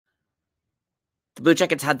The Blue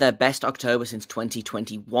Jackets had their best October since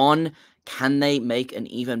 2021. Can they make an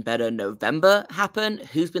even better November happen?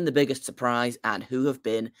 Who's been the biggest surprise and who have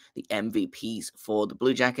been the MVPs for the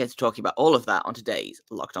Blue Jackets? Talking about all of that on today's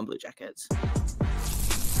Locked On Blue Jackets.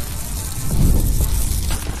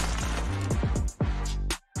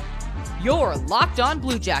 You're Locked On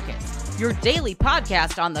Blue Jackets, your daily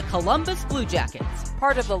podcast on the Columbus Blue Jackets,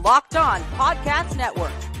 part of the Locked On Podcast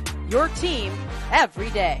Network, your team every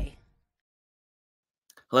day.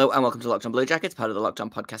 Hello and welcome to Locked On Blue Jackets, part of the Locked On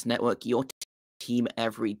Podcast Network, your team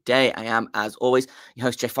every day. I am, as always, your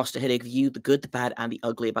host, Jay Foster, here to give you the good, the bad, and the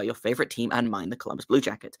ugly about your favorite team and mine, the Columbus Blue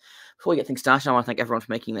Jackets. Before we get things started, I want to thank everyone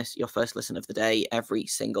for making this your first listen of the day every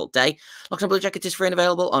single day. Locked On Blue Jackets is free and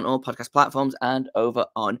available on all podcast platforms and over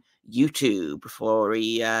on YouTube. Before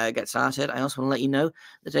we get started, I also want to let you know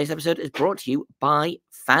that today's episode is brought to you by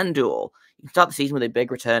FanDuel. You can start the season with a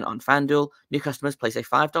big return on FanDuel. New customers place a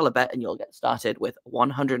 $5 bet and you'll get started with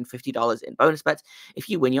 $150 in bonus bets if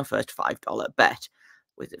you win your first $5 bet.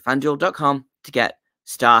 Visit FanDuel.com to get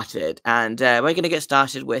started. And we're going to get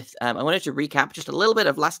started with, I wanted to recap just a little bit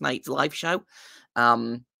of last night's live show.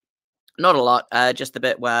 Not a lot, just the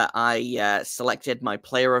bit where I selected my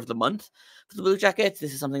player of the month for the Blue Jackets.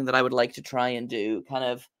 This is something that I would like to try and do kind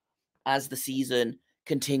of as the season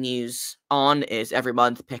continues on, is every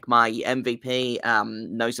month pick my MVP.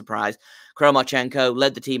 No surprise, Kirill Marchenko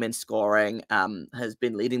led the team in scoring, has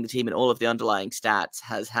been leading the team in all of the underlying stats,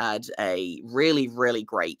 has had a really, really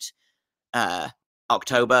great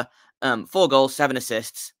October. 4 goals, 7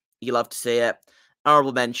 assists. You love to see it.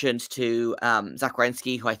 Honorable mentions to Zach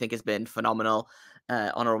Werenski, who I think has been phenomenal.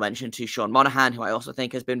 Honorable mention to Sean Monahan, who I also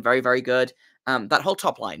think has been very, very good. That whole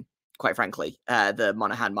top line, quite frankly, the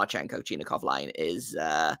Monahan, Marchenko, Chinakhov line is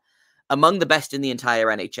among the best in the entire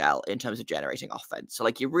NHL in terms of generating offense. So,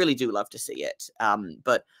 like, you really do love to see it.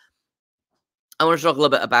 But I want to talk a little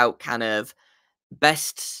bit about kind of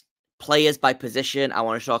best players by position. I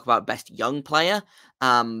want to talk about best young player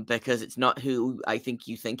because it's not who I think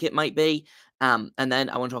you think it might be. And then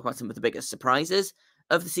I want to talk about some of the biggest surprises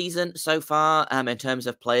of the season so far in terms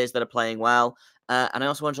of players that are playing well. And I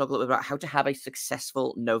also want to talk a little bit about how to have a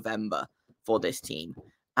successful November for this team.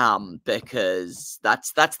 Because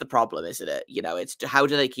that's the problem, isn't it? You know, it's how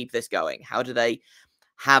do they keep this going? How do they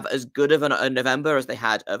have as good of a November as they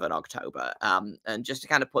had of an October? And just to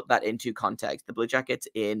kind of put that into context, the Blue Jackets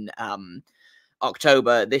in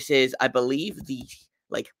October, this is, I believe, the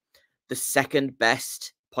second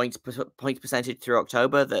best points percentage through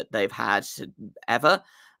October that they've had ever.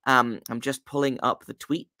 I'm just pulling up the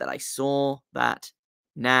tweet that I saw that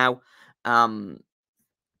now.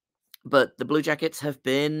 But the Blue Jackets have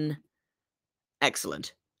been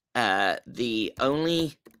excellent. The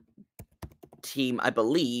only team, I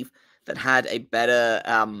believe, that had a better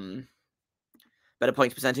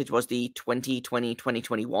points percentage was the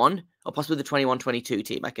 2020-2021, or possibly the 21-22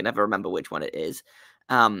 team. I can never remember which one it is.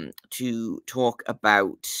 To talk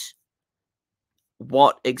about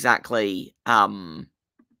what exactly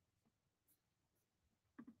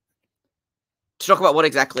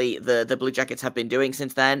the Blue Jackets have been doing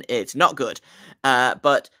since then. It's not good.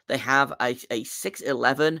 But they have a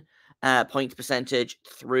 611 points percentage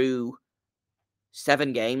through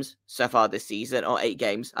 7 games so far this season, or 8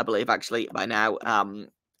 games, I believe, actually, by now,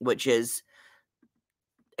 which is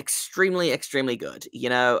extremely, extremely good, you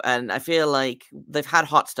know, and I feel like they've had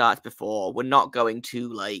hot starts before. We're not going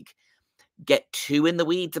to, like, get too in the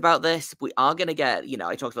weeds about this. We are going to get, you know,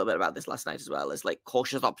 I talked a little bit about this last night as well, as, like,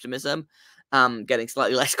 cautious optimism, getting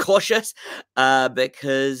slightly less cautious,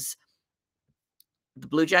 because the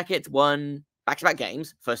Blue Jackets won back-to-back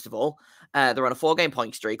games, first of all. They're on a 4-game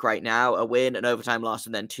point streak right now, a win, an overtime loss,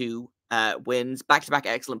 and then 2 wins. Back-to-back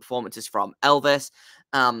excellent performances from Elvis.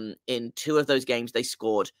 In 2 of those games, they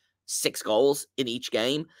scored 6 goals in each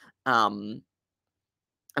game. I'm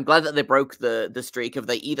glad that they broke the streak of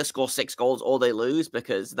they either score 6 goals or they lose,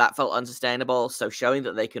 because that felt unsustainable. So showing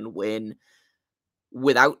that they can win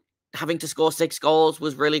without having to score 6 goals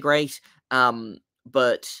was really great.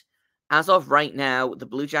 But as of right now, the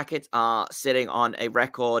Blue Jackets are sitting on a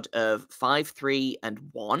record of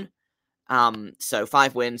 5-3-1. So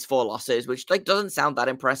 5 wins, 4 losses, which, like, doesn't sound that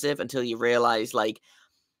impressive until you realize, like,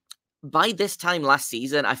 by this time last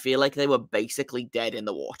season, I feel like they were basically dead in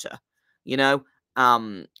the water. You know,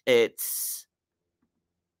 it's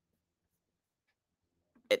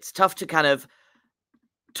tough to kind of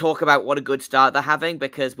talk about what a good start they're having,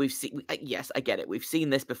 because we've seen, yes, I get it. We've seen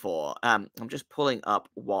this before. I'm just pulling up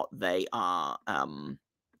what they are,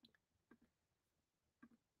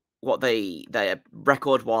 what their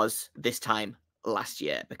record was this time last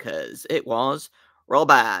year, because it was real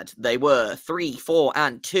bad. They were 3, 4,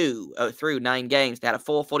 and 2 through 9 games. They had a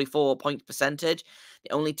 444 point percentage.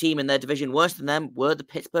 The only team in their division worse than them were the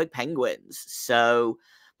Pittsburgh Penguins. So,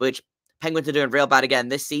 which Penguins are doing real bad again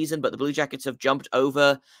this season, but the Blue Jackets have jumped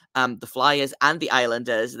over the Flyers and the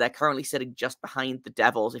Islanders. They're currently sitting just behind the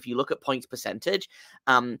Devils. If you look at points percentage,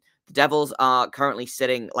 the Devils are currently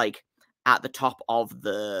sitting like at the top of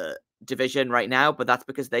the division right now, but that's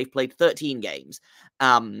because they've played 13 games.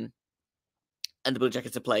 And the Blue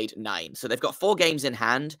Jackets have played 9. So they've got 4 games in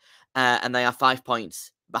hand, and they are 5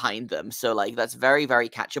 points behind them. So, like, that's very, very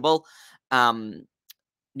catchable.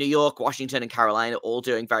 New York, Washington, and Carolina all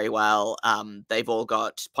doing very well. They've all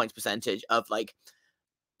got points percentage of, like,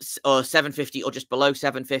 or 750 or just below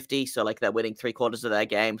 750. So, like, they're winning 3/4 of their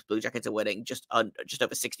games. Blue Jackets are winning just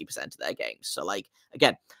over 60% of their games. So, like,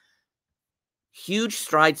 again, huge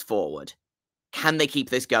strides forward. Can they keep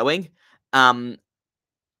this going?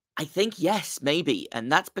 I think yes, maybe,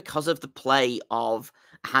 and that's because of the play of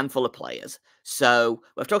a handful of players. So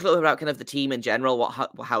we've talked a little bit about kind of the team in general,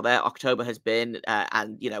 how their October has been,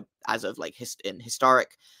 and you know, as of like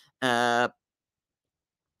historic terms.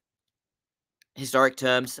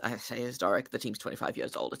 I say historic. The team's 25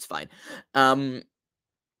 years old. It's fine.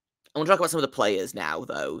 I want to talk about some of the players now,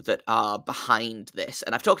 though, that are behind this.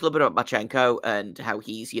 And I've talked a little bit about Marchenko and how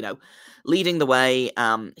he's, you know, leading the way.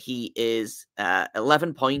 He is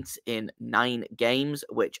 11 points in 9 games,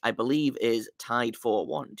 which I believe is tied for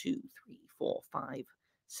 1, 2, 3, 4, 5,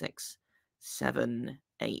 6, 7,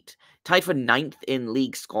 8. Tied for 9th in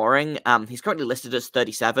league scoring. He's currently listed as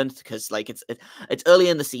 37th because, like, it's early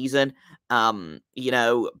in the season, you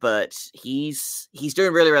know, but he's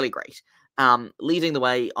doing really, really great. Leading the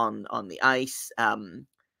way on the ice,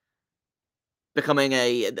 becoming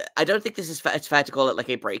I don't think it's fair to call it like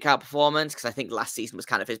a breakout performance, because I think last season was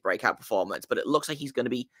kind of his breakout performance, but it looks like he's going to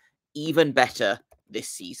be even better this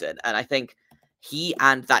season. And I think he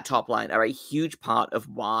and that top line are a huge part of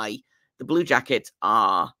why the Blue Jackets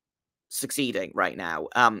are succeeding right now.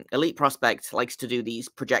 Elite Prospect likes to do these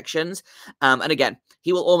projections. And again,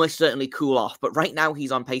 he will almost certainly cool off, but right now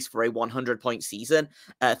he's on pace for a 100-point season,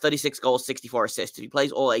 36 goals, 64 assists. If he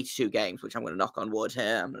plays all 82 games, which I'm going to knock on wood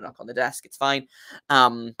here, I'm going to knock on the desk, it's fine.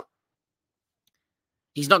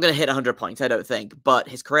 He's not going to hit 100 points, I don't think, but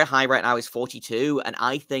his career high right now is 42, and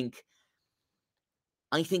I think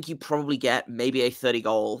you probably get maybe a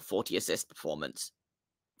 30-goal, 40-assist performance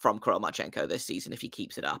from Kirill Marchenko this season if he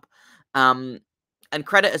keeps it up. And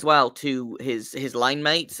credit as well to his line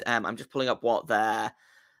mates. I'm just pulling up what their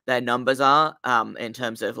numbers are in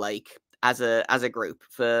terms of like as a group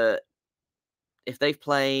for if they've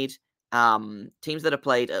played teams that have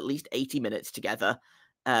played at least 80 minutes together.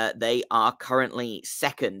 They are currently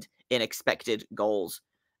second in expected goals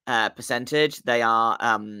percentage. They are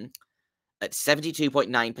at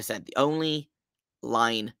 72.9%. The only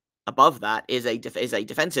line above that is a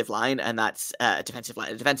defensive line, and that's a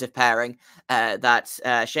defensive pairing. That's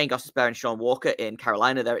Shane Gostisbehere and Sean Walker in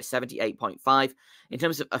Carolina. They're at 78.5. In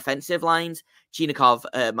terms of offensive lines, Chinakhov,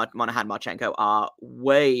 Monahan, Marchenko are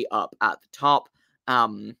way up at the top.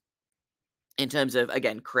 In terms of,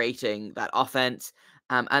 again, creating that offense,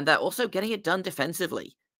 and they're also getting it done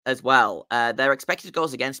defensively as well. Their expected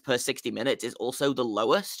goals against per 60 minutes is also the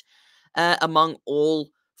lowest among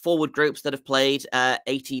all forward groups that have played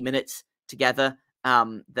 80 minutes together.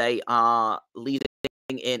 They are leading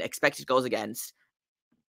in expected goals against,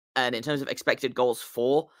 and in terms of expected goals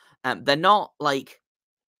for, they're not like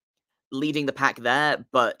leading the pack there,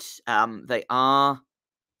 but they are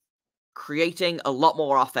creating a lot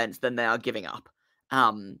more offense than they are giving up.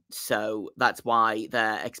 So that's why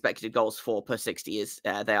their expected goals for per 60 is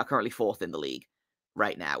they are currently 4th in the league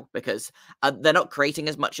right now, because they're not creating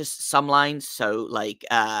as much as some lines. So like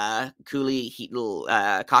Cooley, Heatle,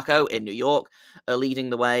 Kako in New York are leading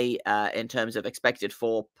the way in terms of expected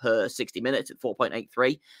for per 60 minutes at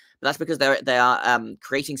 4.83. But that's because they are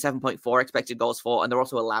creating 7.4 expected goals for, and they're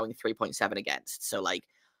also allowing 3.7 against. So like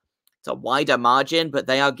it's a wider margin, but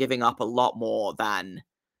they are giving up a lot more than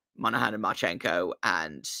Monahan and Marchenko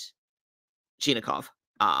and Chinakhov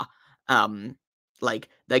are. Like,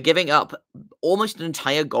 they're giving up almost an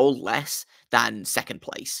entire goal less than second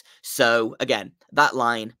place. So, again, that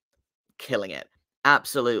line, killing it.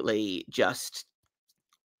 Absolutely just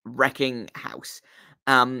wrecking house.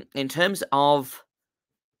 In terms of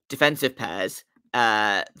defensive pairs,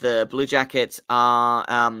 the Blue Jackets are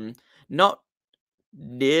not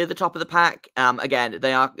near the top of the pack. Again,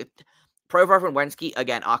 they are... Provorov and Werenski,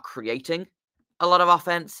 again, are creating a lot of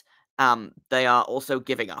offense. They are also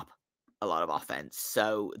giving up a lot of offense.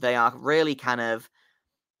 So they are really kind of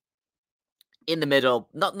in the middle,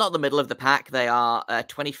 not the middle of the pack. They are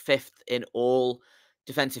 25th in all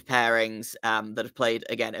defensive pairings that have played,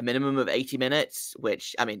 again, a minimum of 80 minutes,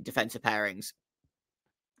 which, I mean, defensive pairings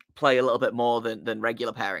play a little bit more than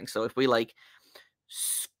regular pairings. So if we, like,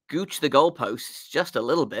 scooch the goalposts just a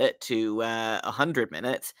little bit to 100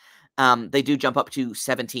 minutes, they do jump up to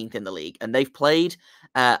 17th in the league. And they've played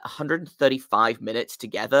 135 minutes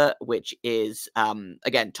together, which is,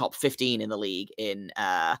 again, top 15 in the league in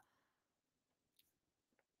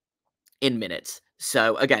minutes.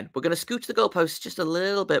 So again, we're going to scooch the goalposts just a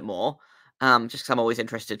little bit more, just because I'm always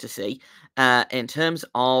interested to see. In terms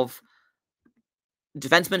of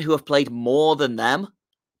defensemen who have played more than them,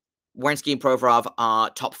 Werenski and Provorov are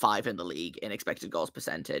top 5 in the league in expected goals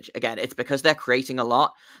percentage. Again, it's because they're creating a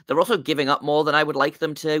lot. They're also giving up more than I would like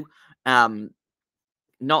them to.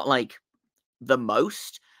 Not like the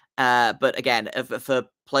most, but again, for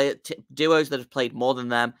duos that have played more than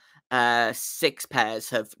them, 6 pairs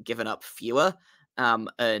have given up fewer,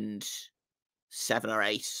 and 7 or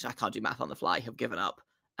 8, I can't do math on the fly, have given up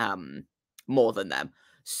more than them.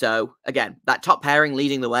 So again, that top pairing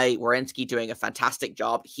leading the way, Werenski doing a fantastic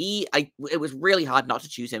job. It was really hard not to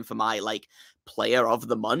choose him for my like player of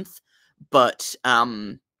the month, but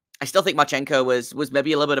I still think Marchenko was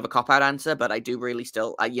maybe a little bit of a cop-out answer, but I do really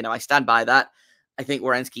still, I stand by that. I think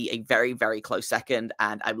Werenski a very, very close second,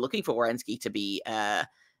 and I'm looking for Werenski to be a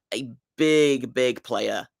big, big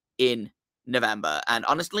player in November. And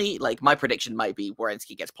honestly, like, my prediction might be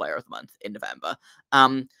Werenski gets player of the month in November.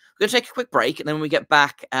 We're going to take a quick break, and then when we get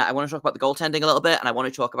back, I want to talk about the goaltending a little bit, and I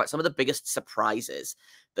want to talk about some of the biggest surprises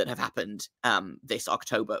that have happened this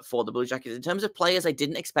October for the Blue Jackets in terms of players I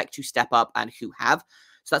didn't expect to step up and who have.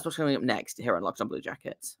 So that's what's coming up next here on Locked On Blue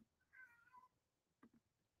Jackets.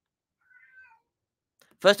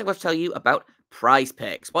 First, I'm going to tell you about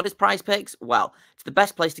PrizePicks. What is PrizePicks? Well, it's the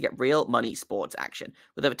best place to get real money sports action.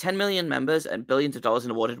 With over 10 million members and billions of dollars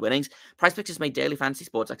in awarded winnings, PrizePicks has made daily fantasy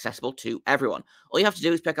sports accessible to everyone. All you have to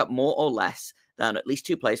do is pick up more or less than at least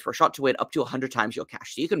 2 plays for a shot to win up to 100 times your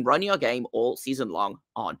cash. So you can run your game all season long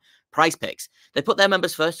on PrizePicks. They put their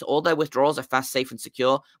members first, so all their withdrawals are fast, safe, and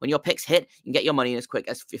secure. When your picks hit, you can get your money in as quick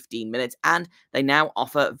as 15 minutes, and they now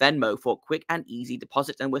offer Venmo for quick and easy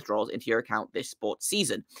deposits and withdrawals into your account this sports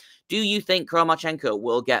season. Do you think Kromachenko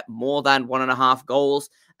will get more than 1.5 goals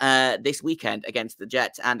this weekend against the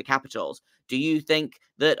Jets and the Capitals? Do you think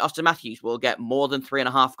that Austin Matthews will get more than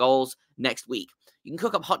 3.5 goals next week? You can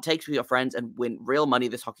cook up hot takes with your friends and win real money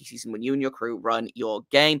this hockey season when you and your crew run your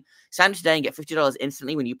game. Sign up today and get $50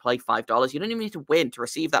 instantly when you play $5. You don't even need to win to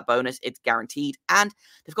receive that bonus. It's guaranteed. And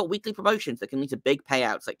they've got weekly promotions that can lead to big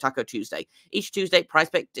payouts like Taco Tuesday. Each Tuesday,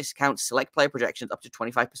 PrizePicks discounts select player projections up to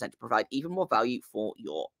 25% to provide even more value for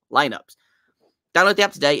your lineups. Download the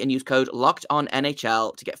app today and use code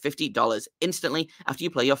LOCKEDONNHL to get $50 instantly after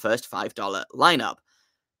you play your first $5 lineup.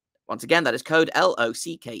 Once again, that is code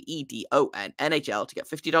LOCKEDONNHL to get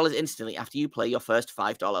 $50 instantly after you play your first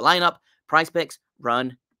 $5 lineup. PrizePicks,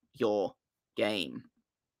 run your game.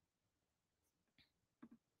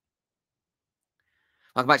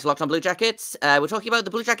 Welcome back to Locked On Blue Jackets. We're talking about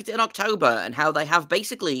the Blue Jackets in October and how they have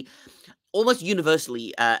basically almost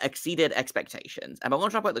universally exceeded expectations. And I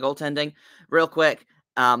want to talk about the goaltending real quick,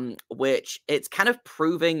 which it's kind of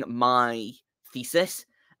proving my thesis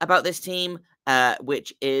about this team,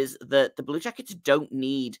 which is that the Blue Jackets don't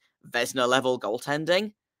need Vezina-level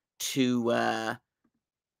goaltending to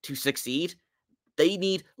succeed. They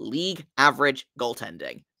need league average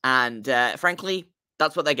goaltending. And frankly,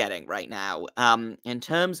 that's what they're getting right now. In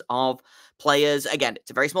terms of players, again, it's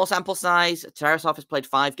a very small sample size. Tarasov has played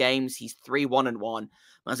 5 games. He's 3-1-1.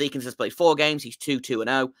 Merzlikins has played 4 games. He's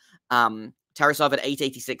 2-2-0. Tarasov at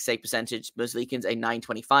 886 save percentage. Merzlikins a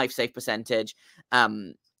 925 save percentage.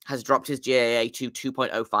 Has dropped his GAA to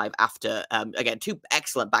 2.05 after, again, 2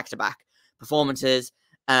 excellent back-to-back performances,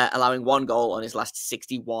 allowing 1 goal on his last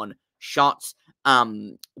 61 shots,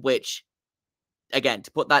 which, again, to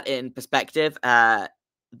put that in perspective,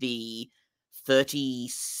 the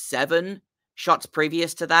 37 shots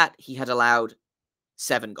previous to that, he had allowed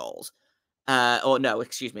 7 goals. Or no,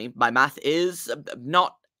 excuse me, my math is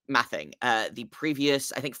not mathing. The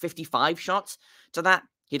previous, I think, 55 shots to that,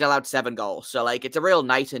 he'd allowed 7 goals. So, like, it's a real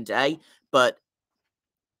night and day. But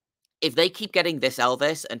if they keep getting this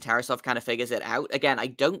Elvis and Tarasov kind of figures it out, again, I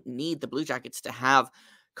don't need the Blue Jackets to have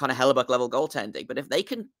kind of Hellebuck level goaltending. But if they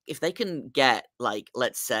can get, like,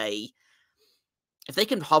 let's say, if they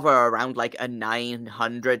can hover around like a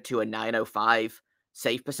 900 to a 905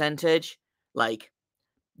 save percentage, like,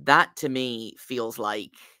 that to me feels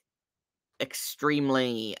like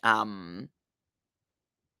extremely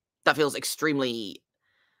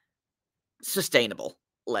sustainable,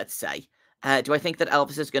 let's say. Do I think that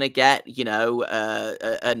Elvis is going to get,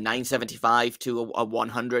 a 975 to a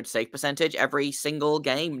 100 save percentage every single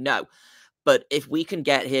game? No. But if we can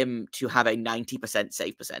get him to have a 90%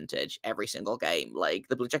 save percentage every single game, like,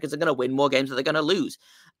 the Blue Jackets are going to win more games than they're going to lose.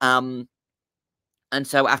 And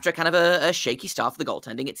so after kind of a shaky start for the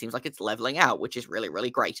goaltending, it seems like it's leveling out, which is really, really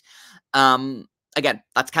great. Again,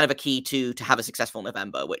 that's kind of a key to have a successful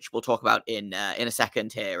November, which we'll talk about in a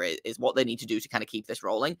second here, is what they need to do to kind of keep this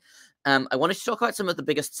rolling. I wanted to talk about some of the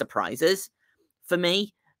biggest surprises for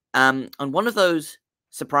me. And one of those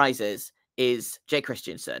surprises is Jay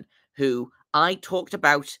Christensen, who I talked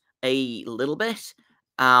about a little bit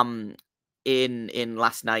in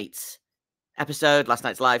last night's episode, last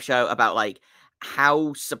night's live show, about like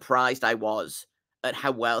how surprised I was at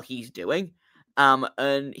how well he's doing.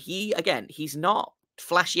 And he's not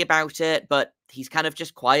flashy about it, but he's kind of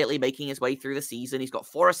just quietly making his way through the season. He's got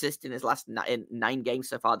 4 assists in his last 9 games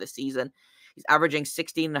so far this season. He's averaging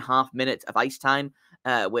 16.5 minutes of ice time,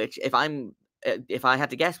 which if I had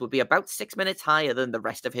to guess, would be about 6 minutes higher than the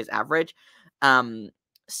rest of his average.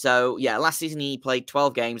 So yeah, last season he played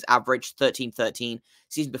 12 games, averaged 13-13.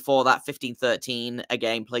 Season before that, 15-13 a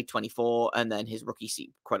game, played 24, and then his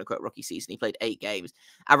quote-unquote rookie season, he played 8 games,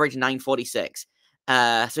 averaged 946.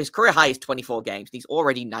 So his career high is 24 games. He's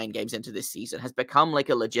already 9 games into this season, has become like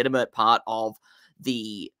a legitimate part of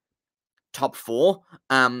the top 4.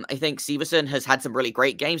 I think Severson has had some really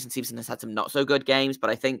great games, and Severson has had some not so good games, but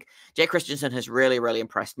I think Jay Christensen has really, really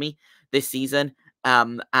impressed me this season,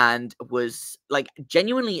 and was like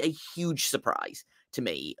genuinely a huge surprise to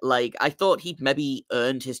me. Like, I thought he'd maybe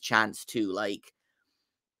earned his chance to like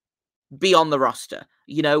be on the roster,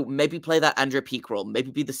 maybe play that Andrew Peak role, maybe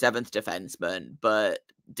be the 7th defenseman, but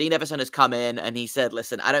Dean Everson has come in and he said,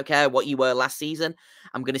 listen, I don't care what you were last season.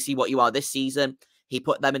 I'm going to see what you are this season. He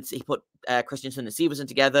put Christensen and Severson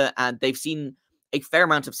together, and they've seen a fair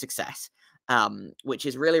amount of success, which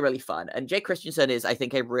is really, really fun. And Jay Christensen is, I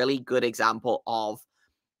think, a really good example of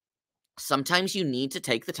sometimes you need to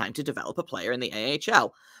take the time to develop a player in the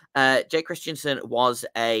AHL. Jay Christensen was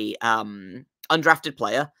a undrafted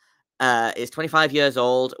player, is 25 years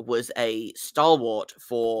old, was a stalwart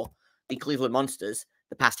for the Cleveland Monsters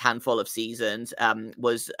the past handful of seasons,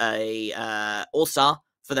 was a all-star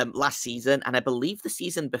for them last season, and I believe the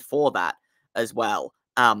season before that as well.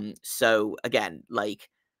 So again, like,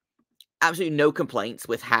 absolutely no complaints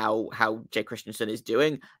with how Jay Christensen is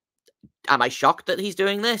doing. Am I shocked that he's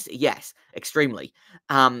doing this? Yes, extremely.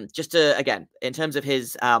 Just to, again, in terms of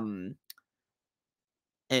his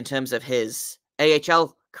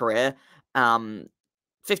AHL career,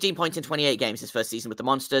 15 points in 28 games his first season with the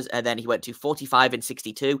Monsters, and then he went to 45 in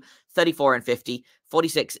 62, 34 in 50,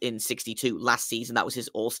 46 in 62 last season. That was his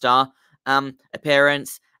All-Star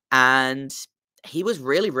appearance, and he was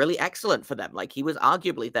really, really excellent for them. Like, he was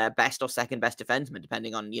arguably their best or second best defenseman,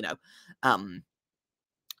 depending on,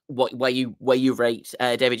 where you rate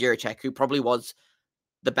David Jiricek, who probably was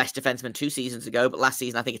the best defenseman 2 seasons ago, but last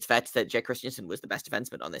season I think it's fair to say that Jay Christensen was the best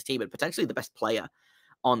defenseman on this team, and potentially the best player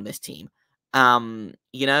on this team.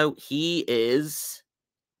 He is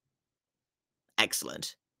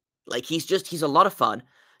excellent. Like, he's a lot of fun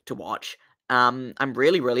to watch. I'm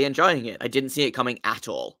really, really enjoying it. I didn't see it coming at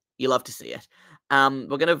all. You love to see it. We're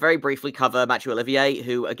going to very briefly cover Mathieu Olivier,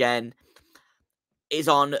 who, again, is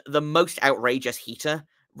on the most outrageous heater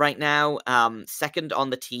right now. Second on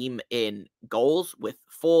the team in goals with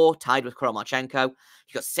 4, tied with Koromarchenko.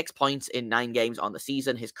 He got 6 points in 9 games on the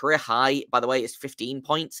season. His career high, by the way, is 15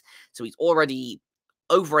 points. So he's already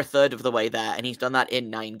over a third of the way there, and he's done that in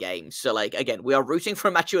 9 games. So, like, again, we are rooting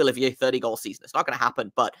for Mathieu Olivier 30-goal season. It's not going to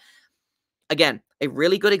happen, but again, a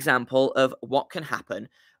really good example of what can happen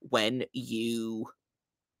when you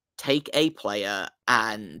take a player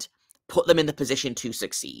and put them in the position to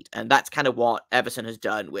succeed. And that's kind of what Everson has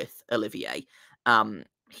done with Olivier.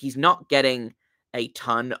 He's not getting a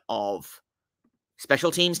ton of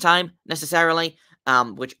special teams time necessarily,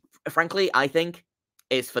 which frankly I think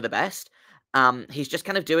is for the best. He's just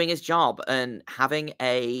kind of doing his job and having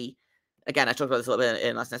again, I talked about this a little bit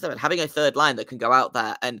in last night's episode, having a third line that can go out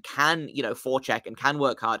there and can, forecheck and can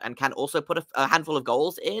work hard and can also put a handful of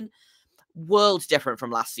goals in. Worlds different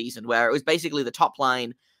from last season, where it was basically the top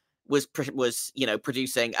line was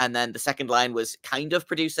producing, and then the second line was kind of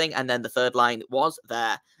producing, and then the third line was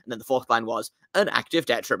there, and then the fourth line was an active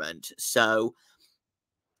detriment. So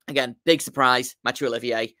again, big surprise, Mathieu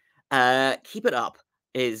Olivier. Keep it up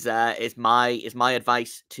is my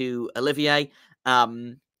advice to Olivier.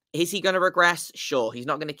 Is he going to regress? Sure, he's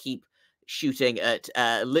not going to keep shooting at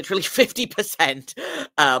literally 50%.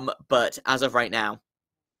 But as of right now,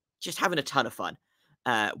 just having a ton of fun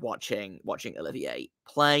watching Olivier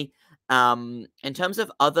play. In terms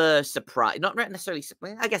of other surprise, not necessarily,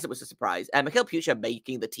 I guess it was a surprise. Mikhail Pucha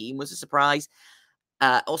making the team was a surprise.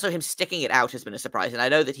 Also, him sticking it out has been a surprise, and I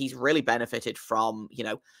know that he's really benefited from,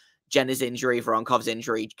 Jenner's injury, Voronkov's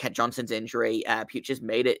injury, Kent Johnson's injury. Pucha's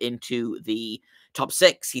made it into the top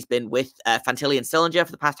 6. He's been with Fantilli and Sillinger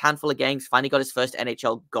for the past handful of games. Finally got his first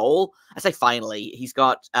NHL goal. I say finally. He's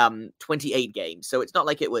got 28 games, so it's not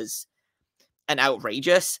like it was an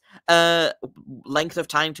outrageous length of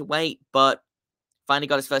time to wait, but finally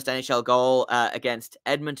got his first NHL goal against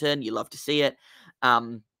Edmonton. You love to see it.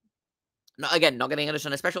 Not getting a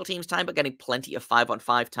ton of special teams time, but getting plenty of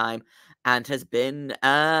 5-on-5 time, and has been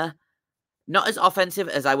not as offensive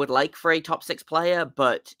as I would like for a top 6 player,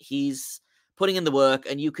 but he's putting in the work,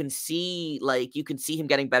 and you can see him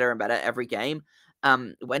getting better and better every game.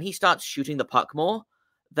 When he starts shooting the puck more,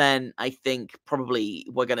 then I think probably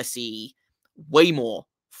we're going to see way more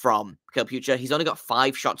from Mikhail Pucha. He's only got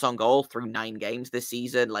 5 shots on goal through 9 games this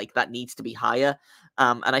season. Like, that needs to be higher,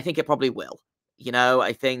 and I think it probably will.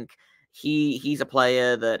 I think he's a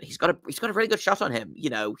player that he's got a really good shot on him.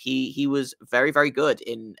 He was very, very good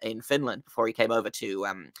in Finland before he came over to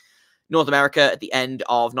North America at the end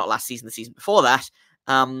of not last season, the season before that.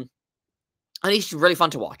 And he's really fun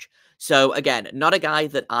to watch. So again, not a guy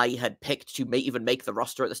that I had picked to even make the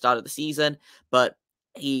roster at the start of the season, but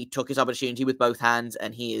he took his opportunity with both hands,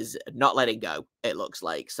 and he is not letting go, it looks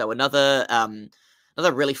like. So another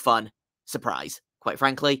really fun surprise, quite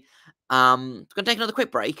frankly. Going to take another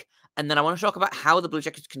quick break, and then I want to talk about how the Blue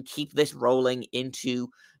Jackets can keep this rolling into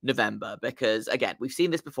November, because, again, we've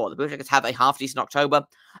seen this before. The Blue Jackets have a half-decent October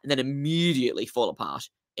and then immediately fall apart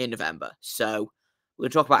in November. So we're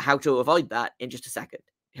going to talk about how to avoid that in just a second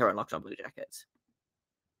here on Locked On Blue Jackets.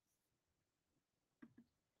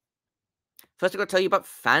 First, I'm going to tell you about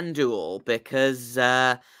FanDuel, because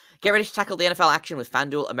get ready to tackle the NFL action with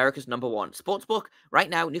FanDuel, America's #1 sportsbook.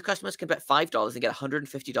 Right now, new customers can bet $5 and get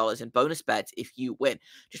 $150 in bonus bets if you win.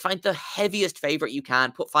 Just find the heaviest favorite you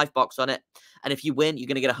can, put $5 on it, and if you win, you're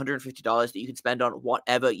going to get $150 that you can spend on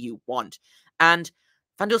whatever you want. And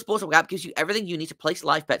FanDuel Sportsbook app gives you everything you need to place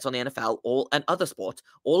live bets on the NFL and other sports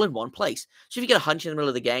all in one place. So if you get a hunch in the middle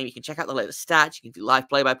of the game, you can check out the latest stats, you can do live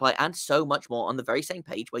play-by-play, and so much more on the very same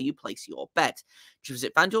page where you place your bet. Just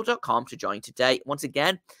visit FanDuel.com to join today. Once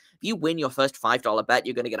again, if you win your first $5 bet,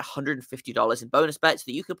 you're going to get $150 in bonus bets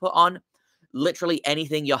that you can put on literally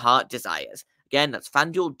anything your heart desires. Again, that's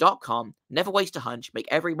FanDuel.com. Never waste a hunch. Make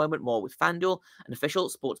every moment more with FanDuel, an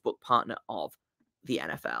official sportsbook partner of the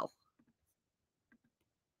NFL.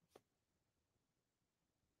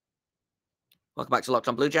 Welcome back to Locked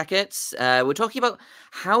On Blue Jackets. We're talking about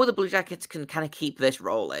how the Blue Jackets can kind of keep this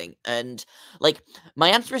rolling. And, my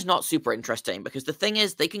answer is not super interesting, because the thing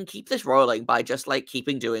is, they can keep this rolling by just,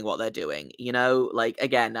 keeping doing what they're doing.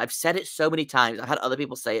 Again, I've said it so many times. I've had other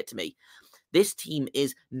people say it to me. This team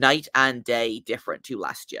is night and day different to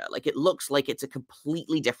last year. It looks like it's a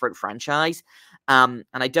completely different franchise. And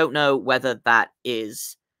I don't know whether that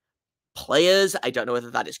is players. I don't know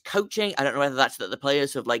whether that is coaching. I don't know whether that's that the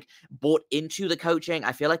players have bought into the coaching.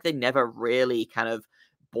 I feel like they never really kind of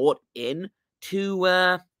bought in to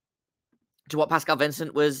what Pascal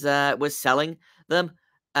Vincent was selling them.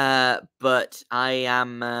 But I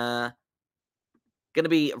am going to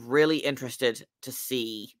be really interested to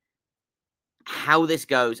see how this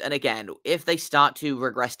goes. And again, if they start to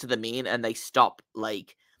regress to the mean and they stop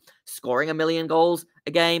scoring 1 million goals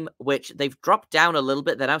a game, which they've dropped down a little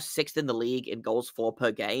bit. They're now 6th in the league in goals for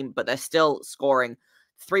per game, but they're still scoring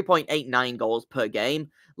 3.89 goals per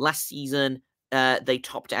game. Last season, they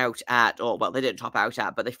topped out at, they didn't top out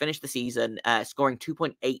at, but they finished the season scoring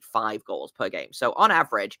 2.85 goals per game. So on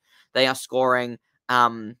average, they are scoring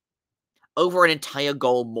over an entire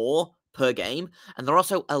goal more per game, and they're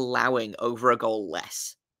also allowing over a goal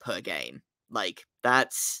less per game.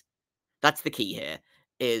 That's the key here.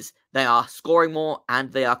 Is they are scoring more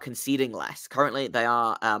and they are conceding less. Currently, they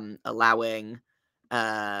are allowing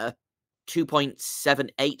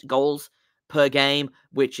 2.78 goals per game,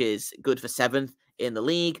 which is good for 7th in the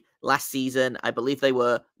league. Last season, I believe they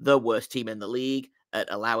were the worst team in the league at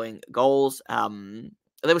allowing goals. They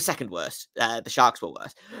were 2nd worst. The Sharks were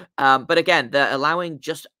worse. But again, they're allowing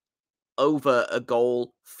just over a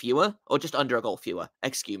goal fewer, or just under a goal fewer,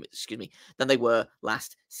 excuse me, than they were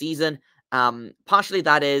last season. Partially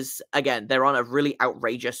that is, again, they're on a really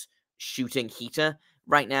outrageous shooting heater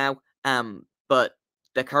right now, but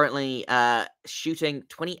they're currently shooting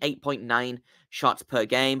 28.9 shots per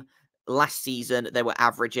game. Last season, they were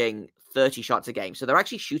averaging 30 shots a game, so they're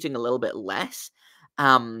actually shooting a little bit less,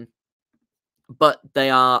 but they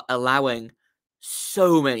are allowing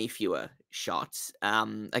so many fewer shots.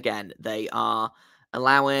 Again, they are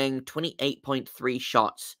allowing 28.3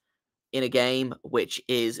 shots in a game, which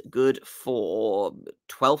is good for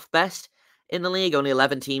 12th best in the league. Only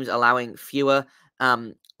 11 teams allowing fewer.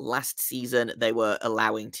 Last season, they were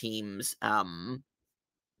allowing teams,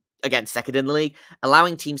 again, second in the league,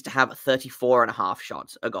 allowing teams to have 34.5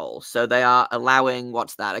 shots a goal. So they are allowing,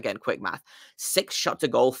 what's that? Again, quick math. 6 shots a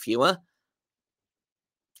goal fewer.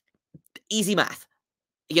 Easy math.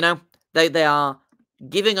 You know, they are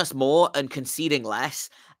giving us more and conceding less.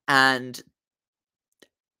 And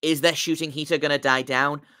is their shooting heater going to die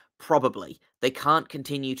down? Probably. They can't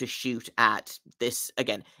continue to shoot at this,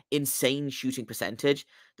 again, insane shooting percentage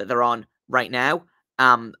that they're on right now.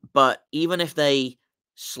 But even if they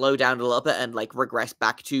slow down a little bit and like regress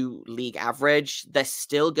back to league average, they're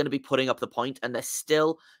still going to be putting up the point, and they're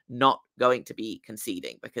still not going to be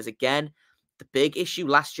conceding. Because again, the big issue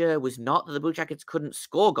last year was not that the Blue Jackets couldn't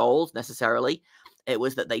score goals necessarily. It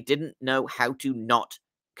was that they didn't know how to not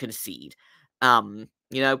concede.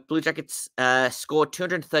 Blue Jackets scored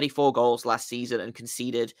 234 goals last season and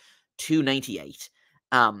conceded 298.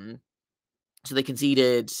 So they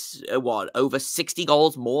conceded, over 60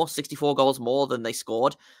 goals more, 64 goals more than they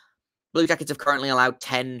scored. Blue Jackets have currently allowed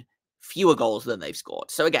 10 fewer goals than they've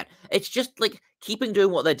scored. So again, it's just like keeping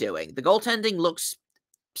doing what they're doing. The goaltending looks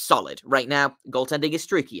solid right now. Goaltending is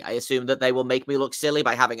streaky. I assume that they will make me look silly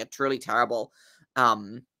by having a truly terrible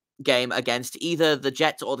game against either the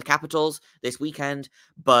Jets or the Capitals this weekend,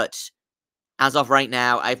 but as of right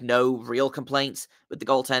now, I have no real complaints with the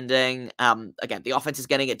goaltending. Again, the offense is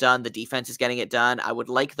getting it done. The defense is getting it done. I would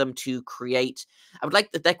like them to create... I would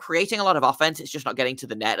like that they're creating a lot of offense. It's just not getting to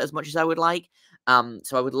the net as much as I would like.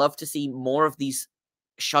 So I would love to see more of these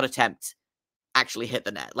shot attempts actually hit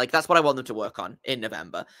the net. Like, that's what I want them to work on in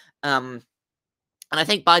November. And I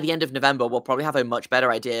think by the end of November, we'll probably have a much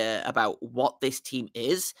better idea about what this team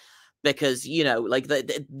is. Because, like,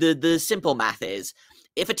 the simple math is,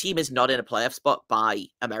 if a team is not in a playoff spot by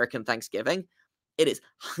American Thanksgiving, it is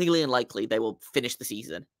highly unlikely they will finish the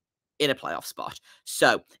season in a playoff spot.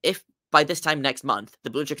 So, if by this time next month, the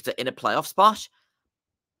Blue Jackets are in a playoff spot,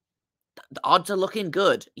 the odds are looking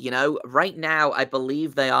good. Right now, I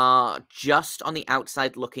believe they are just on the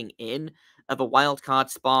outside looking in of a wild card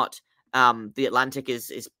spot. The Atlantic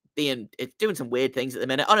is doing some weird things at the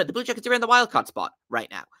minute. Oh no, the Blue Jackets are in the wild card spot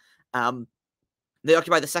right now. They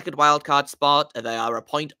occupy the second wildcard spot. They are a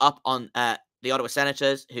point up on the Ottawa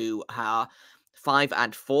Senators, who are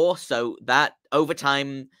 5-4. So that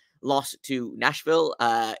overtime loss to Nashville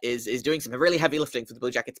is doing some really heavy lifting for the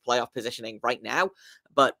Blue Jackets' playoff positioning right now.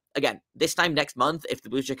 But again, this time next month, if the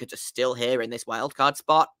Blue Jackets are still here in this wildcard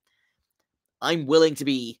spot, I'm willing to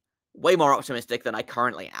be way more optimistic than I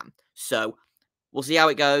currently am. So we'll see how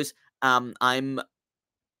it goes. I'm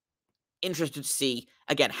interested to see,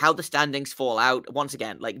 again, how the standings fall out. Once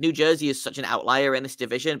again, like, New Jersey is such an outlier in this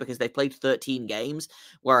division because they've played 13 games,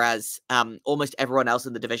 whereas almost everyone else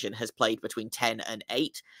in the division has played between 10 and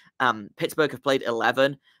 8. Pittsburgh have played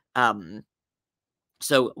 11.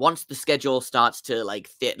 So once the schedule starts to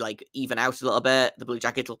even out a little bit, the Blue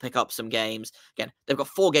Jackets will pick up some games. Again, they've got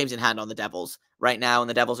 4 games in hand on the Devils right now, and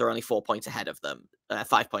the Devils are only 4 points ahead of them,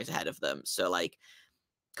 5 points ahead of them. So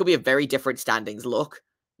could be a very different standings look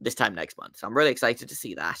this time next month. So I'm really excited to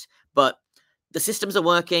see that. But the systems are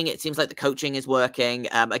working. It seems like the coaching is working.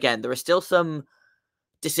 Again, there are still some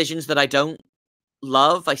decisions that I don't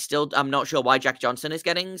love. I'm not sure why Jack Johnson is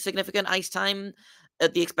getting significant ice time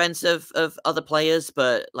at the expense of other players.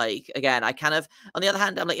 But again, I kind of, on the other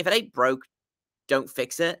hand, I'm like, if it ain't broke, don't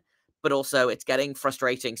fix it. But also, it's getting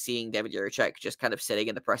frustrating seeing David Jiricek just kind of sitting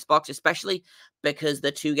in the press box, especially because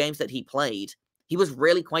the 2 games that he played, he was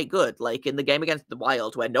really quite good. Like, in the game against the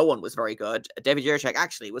Wild, where no one was very good, David Jiricek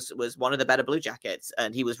actually was one of the better Blue Jackets,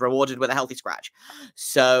 and he was rewarded with a healthy scratch.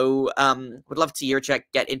 So, would love to see Jiricek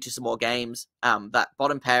get into some more games. That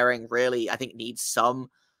bottom pairing really, I think, needs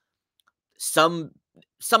something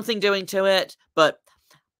doing to it. But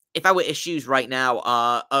if our issues right now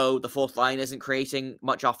are, the fourth line isn't creating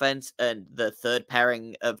much offense and the third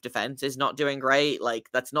pairing of defense is not doing great,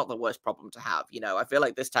 that's not the worst problem to have. I feel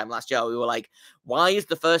like this time last year we were like, why is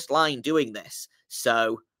the first line doing this?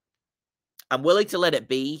 So I'm willing to let it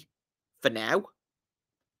be for now.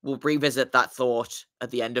 We'll revisit that thought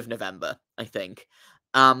at the end of November, I think.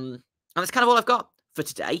 And that's kind of all I've got for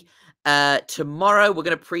today. Tomorrow, we're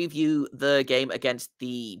going to preview the game against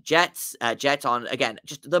the Jets. Jets on, again,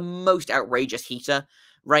 just the most outrageous heater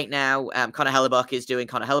right now. Connor Hellebuck is doing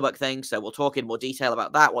Connor Hellebuck things, so we'll talk in more detail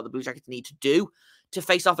about that, what the Blue Jackets need to do to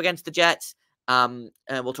face off against the Jets. And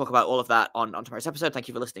we'll talk about all of that on tomorrow's episode. Thank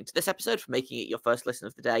you for listening to this episode, for making it your first listen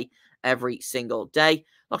of the day every single day.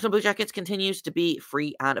 Locked On Blue Jackets continues to be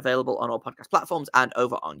free and available on all podcast platforms and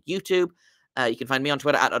over on YouTube. You can find me on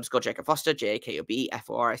Twitter at _Jacob Foster,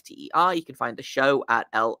 JAKOBFORSTER. You can find the show at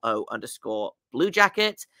LO_Blue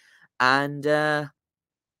Jacket. And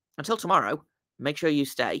until tomorrow, make sure you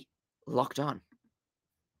stay locked on.